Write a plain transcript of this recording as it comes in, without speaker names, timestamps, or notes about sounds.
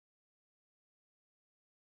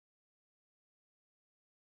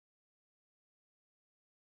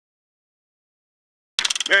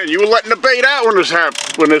Man, you were letting the bait out when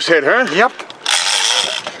this hit, huh? Yep.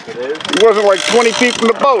 It wasn't like 20 feet from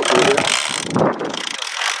the boat.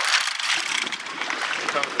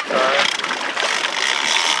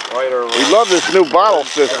 We love this new bottle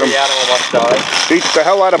system. The animal must die. Beats the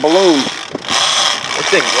hell out of balloons. This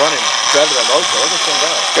thing's running better than most. Look at this thing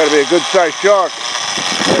go. Got to be a good sized shark.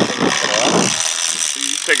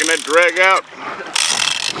 You taking that drag out?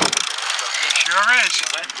 Sure is.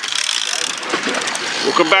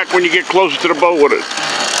 We'll come back when you get closer to the boat with it.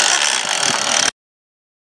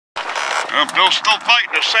 Bill's still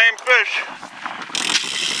fighting the same fish.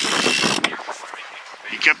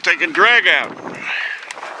 He kept taking drag out.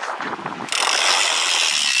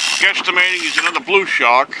 Guesstimating he's another blue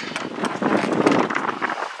shark,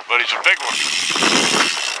 but he's a big one.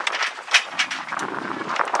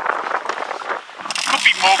 Could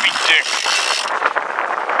be Moby Dick.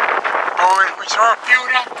 Oh, we saw a few of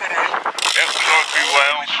them today. Yep, we saw a few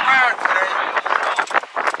whales.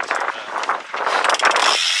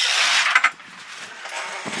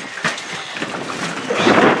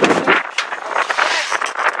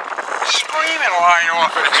 Screaming line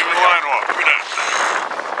off it. Screaming line off. Look at that.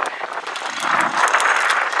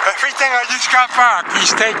 Everything I just got back,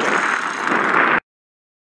 he's taking.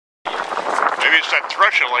 Maybe it's that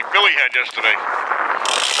thresher like Billy had yesterday.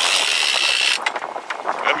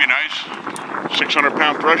 That'd be nice.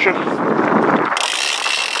 600-pound thresher.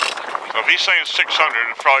 So if he's saying 600,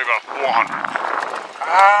 it's probably about 400.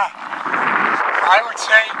 I would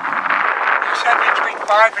say he said between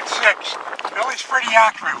 5 and 6. Billy's pretty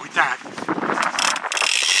accurate with that.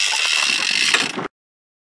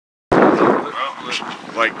 Well,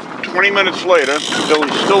 like 20 minutes later,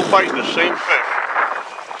 Billy's still fighting the same fish.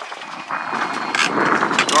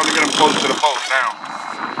 Starting to get him close to the boat now.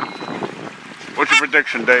 What's your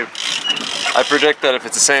prediction, Dave? I predict that if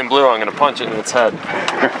it's the same blue, I'm going to punch it in its head. No, it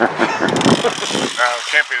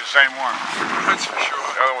can't be the same one. That's for sure.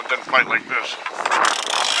 The other one didn't fight like this.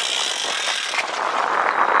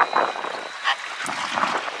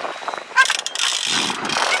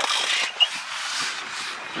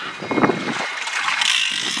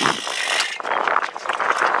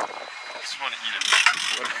 I just want to eat it.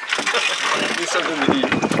 Need something to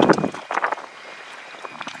eat.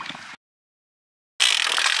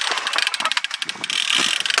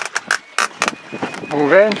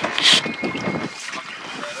 Move in.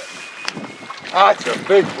 Ah, it's a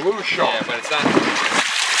big blue shark. Yeah, but it's not.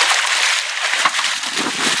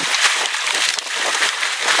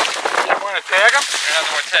 You want to tag him? We don't have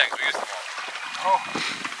no more tags. We used them all. Oh,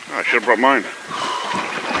 I should have brought mine.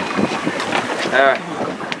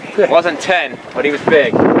 It wasn't 10, but he was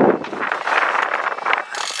big. Look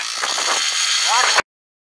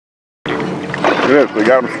at this, we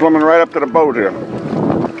got him swimming right up to the boat here.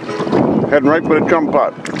 Heading right for the jump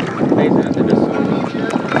pot. Amazing that they just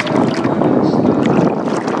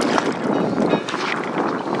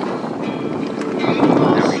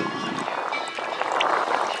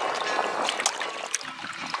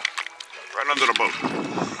Right under the boat.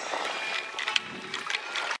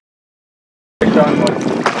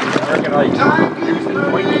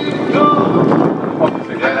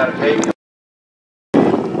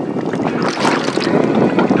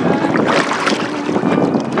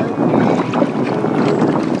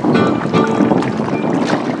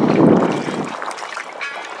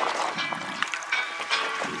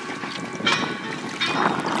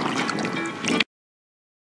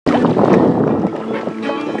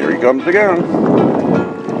 Here he comes again.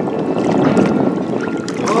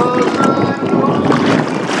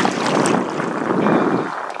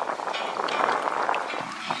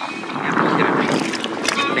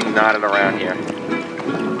 knotted around here.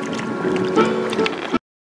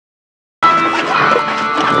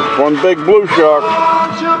 One big blue shark.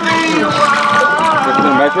 What's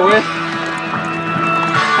the measure with?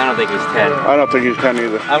 I don't think he's 10. I don't think he's 10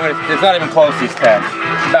 either. It's not even close, he's 10.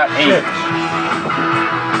 It's about 8.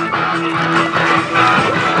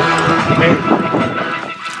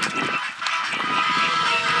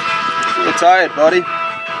 You're tired, buddy.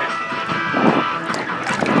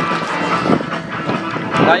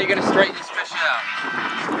 Now you're gonna straighten this fish out.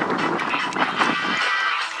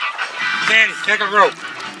 Danny, take a rope.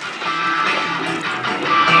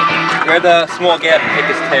 Grab the small gap and pick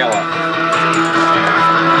his tail up.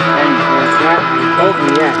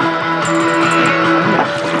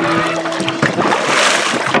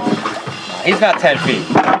 He's not 10 feet.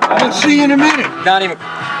 I'll see you in a minute. Not even.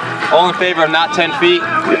 All in favor of not 10 feet?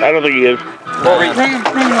 I don't think he is. Bring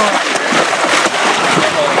him on.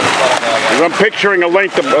 I'm picturing a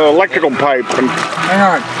length of electrical pipe. And hang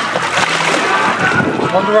on.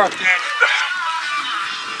 Hold her up, Danny.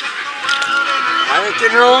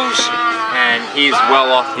 Anything rules? And he's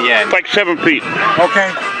well off the end. Like 7 feet. Okay.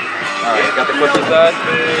 Alright, got the clipper side?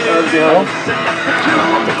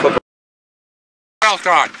 Well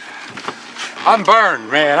done. I'm burned,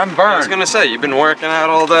 man. I'm I was burned. gonna say, you've been working out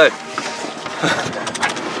all day.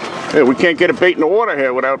 Yeah, we can't get a bait in the water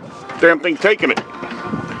here without damn thing taking it.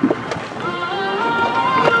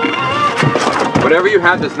 Whatever you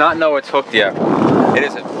have does not know it's hooked yet. It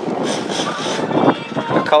isn't.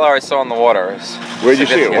 The color I saw in the water is... Where'd you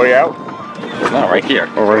see it? Way out? No, right here.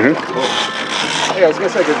 Oh, right here? Yeah, I was gonna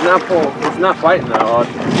say, it's not pulling, it's not fighting that hard.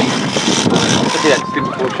 Look at that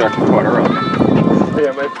stupid bull shark we caught earlier.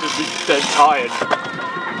 Yeah, my fish is dead tired.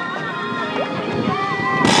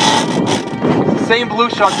 It's the same blue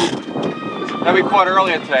shark that we caught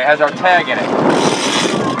earlier today. It has our tag in it.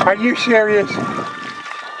 Are you serious?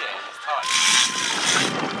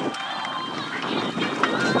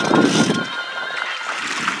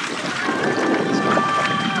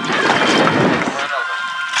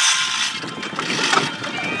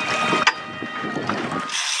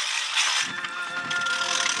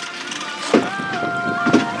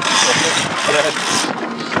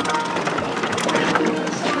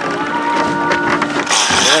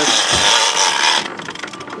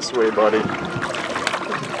 This way, buddy.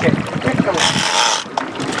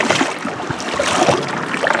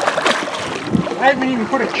 I haven't even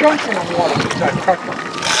put a chunk in the water since I cut them.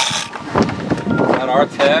 On our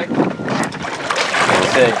tag?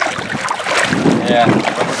 Let's see. Yeah,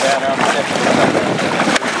 what's that on the tip?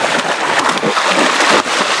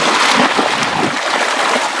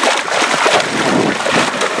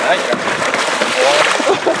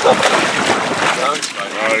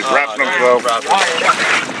 Oh, he's wrapping himself.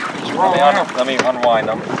 Let me unwind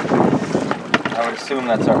them. I would assume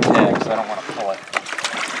that's our tag, so I don't want to pull it.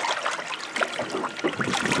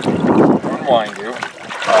 Unwind you.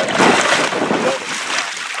 Alright.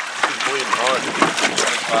 He's bleeding hard.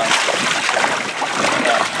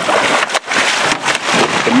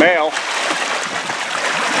 The male.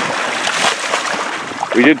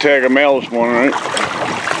 We did tag a male this morning, right?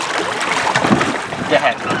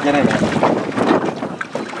 Get in there.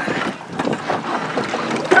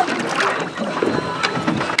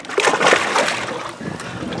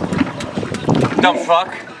 Dumb fuck.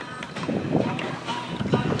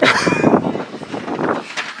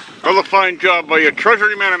 Another fine job by your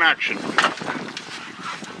Treasury man in action.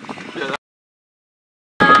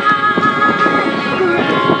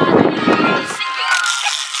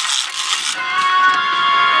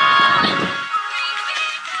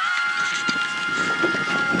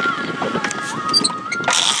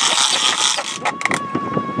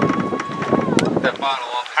 That bottle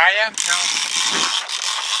off. I am now.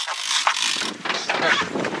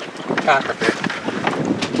 Cock a bit.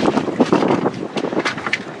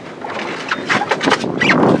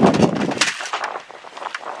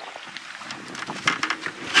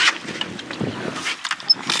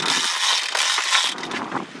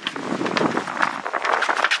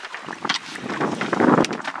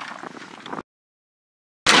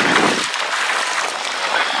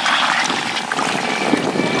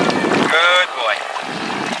 Good boy.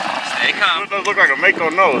 Stay calm. It does look like a Mako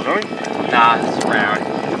nose, doesn't it? Nah, it's round.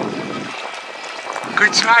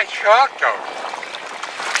 Good size shark though.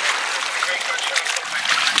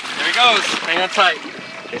 There he goes. Hang on tight.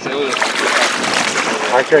 Okay, so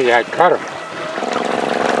I tell you, I'd cut him.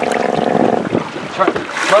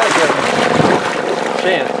 try to get a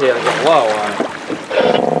chance here to get low on it.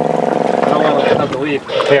 I don't want to have to leave.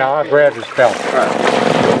 Yeah, I'll grab his belt. Alright.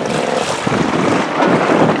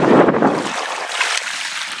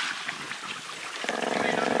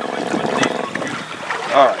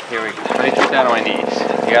 Alright, here we go. Let me get down on my knees.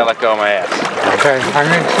 You gotta let go of my ass. Okay, I'm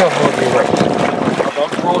going to still hold you right.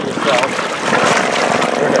 Don't roll yourself.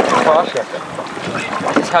 We're going to toss it.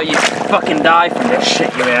 This is how you fucking die from this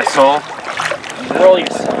shit, you asshole. Roll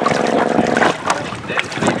yourself.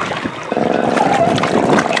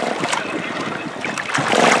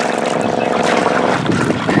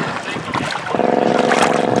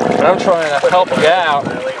 I'm trying to help you out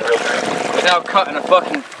without cutting a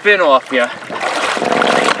fucking fin off you.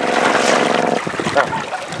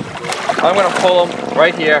 I'm gonna pull them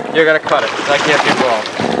right here. You're gonna cut it. That can't be wrong.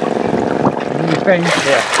 You think?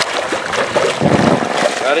 Yeah.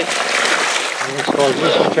 Ready? Let's go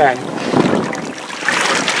just a chat.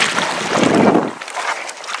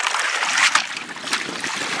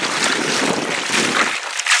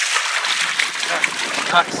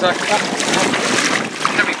 Cocksucker.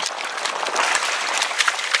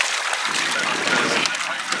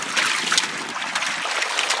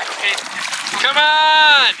 Come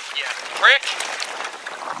on, you prick.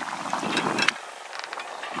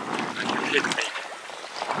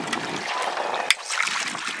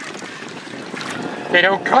 They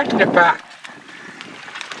don't cut in the back.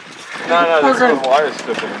 No, there's some wires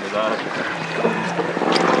sticking into that.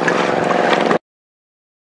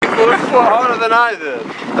 It's harder than I did.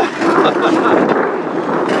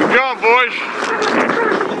 Good job, boys.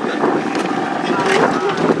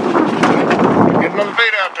 Get another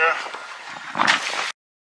bait out there.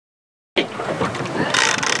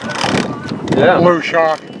 Yeah. Blue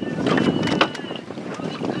shark.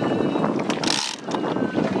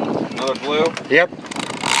 Another blue? Yep.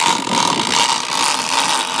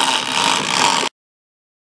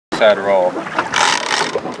 Sad roll.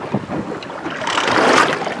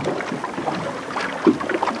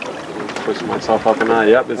 Pushing myself up and out.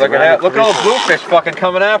 Yep. Look at that. Look at all the bluefish fucking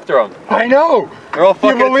coming after him. I know. They're all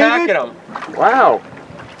fucking believe attacking it? him. Wow.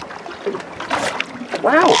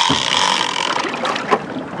 Wow.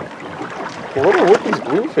 What are with these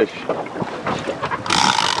bluefish?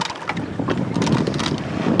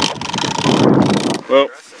 Well,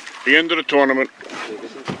 the end of the tournament.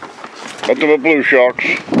 Nothing but blue sharks.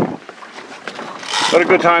 Had a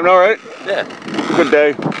good time, all right? Yeah. Good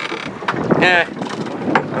day. Yeah.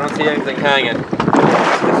 I don't see anything hanging.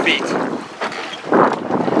 It's the feet.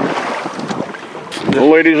 Well,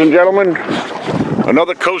 ladies and gentlemen,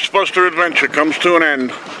 another Coastbuster adventure comes to an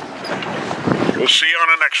end. We'll see you on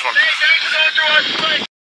the next one.